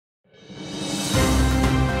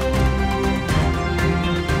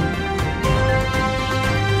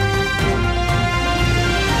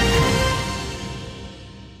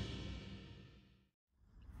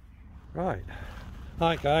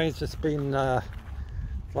Hi guys, just been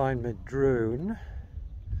flying my drone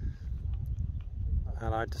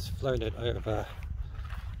and I just flown it over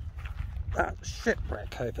that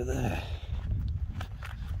shipwreck over there.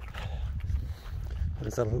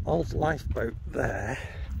 There's an old lifeboat there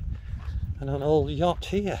and an old yacht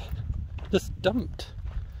here, just dumped.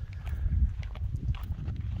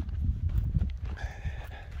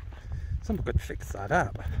 Someone could fix that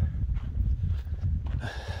up.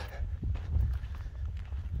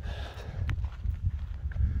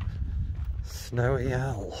 Snowy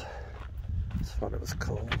Owl, that's what it was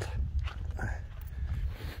called.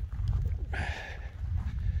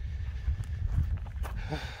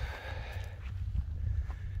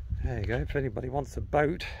 There you go, if anybody wants a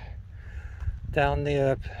boat down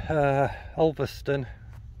near Ulverston,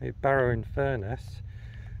 near Barrow in Furness,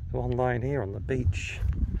 the one lying here on the beach.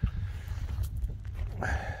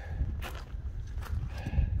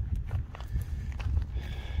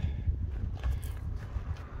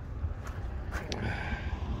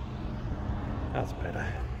 That's better.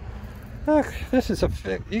 Look, this is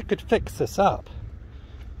you could fix this up.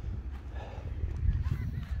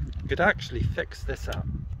 You could actually fix this up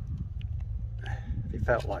if you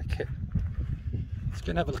felt like it. Let's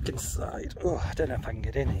go and have a look inside. Oh, I don't know if I can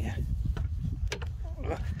get in here.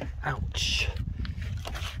 Ouch.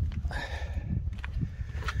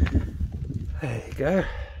 There you go.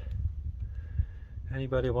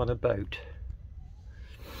 Anybody want a boat?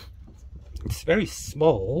 It's very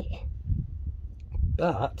small,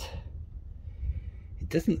 but it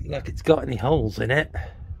doesn't look like it's got any holes in it.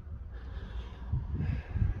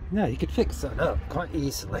 No, you could fix that up quite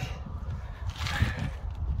easily.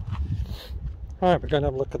 Alright, we're going to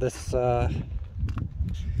have a look at this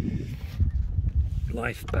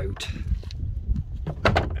lifeboat.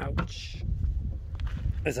 Ouch.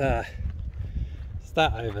 There's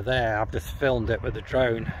that over there. I've just filmed it with a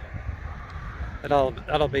drone.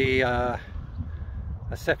 That'll be a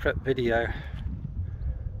separate video.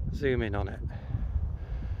 Zoom in on it.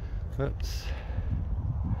 Oops.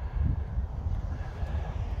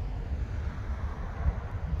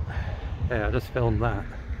 Yeah, I just filmed that.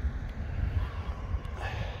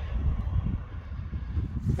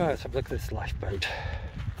 Right, let's have a look at this lifeboat.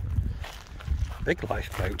 Big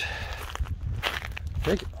lifeboat.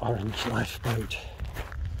 Big orange lifeboat.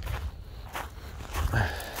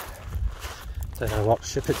 Don't know what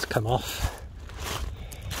ship it's come off.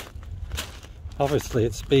 Obviously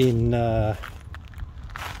it's been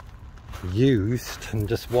used and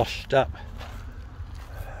just washed up.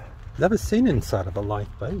 Never seen inside of a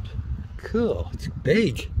lifeboat. Cool, it's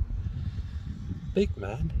big. Big,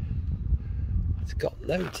 man. It's got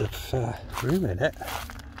loads of room in it.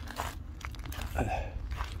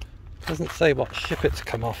 Doesn't say what ship it's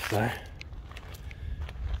come off though.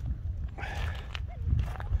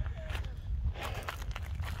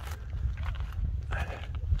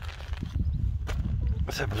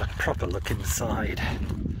 Let's have a proper look inside.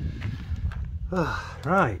 Oh,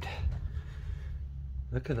 right.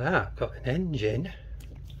 Look at that. Got an engine.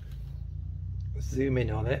 Zoom in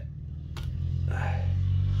on it.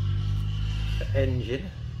 The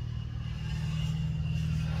engine.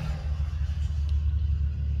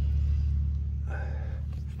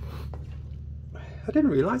 I didn't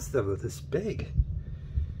realise they were this big.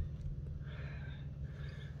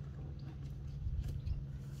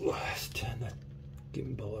 Let's turn the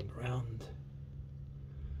gimbal around.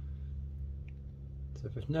 So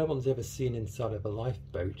if no one's ever seen inside of a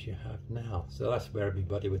lifeboat, you have now. So that's where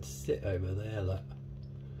everybody would sit over there, look.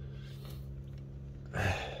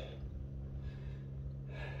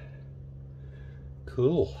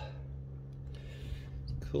 Cool.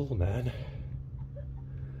 Cool, man.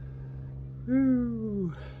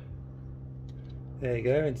 Woo. There you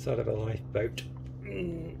go, inside of a lifeboat.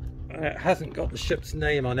 It hasn't got the ship's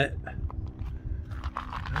name on it.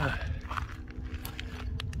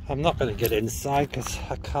 I'm not going to get inside because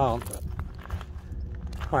I can't.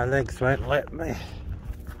 My legs won't let me.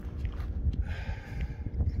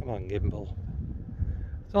 Come on, gimbal.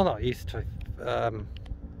 Still not used to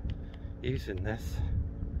using this.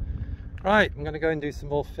 Right, I'm going to go and do some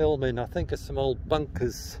more filming. I think of some old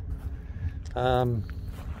bunkers over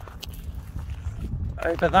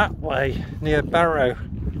that way near Barrow.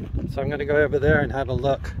 So I'm going to go over there and have a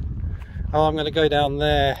look. Oh, I'm going to go down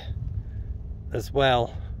there as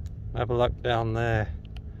well. Have a look down there.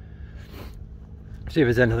 See if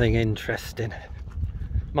there's anything interesting.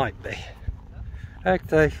 Might be.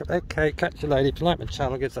 Okay, catch you later. If you like my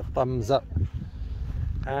channel, give us a thumbs up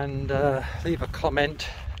and leave a comment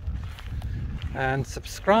and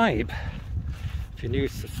subscribe if you're new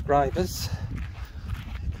subscribers.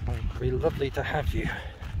 be lovely to have you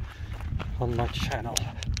on my channel.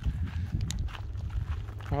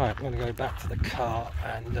 Right, I'm going to go back to the car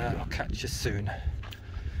and I'll catch you soon.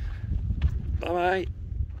 Bye bye.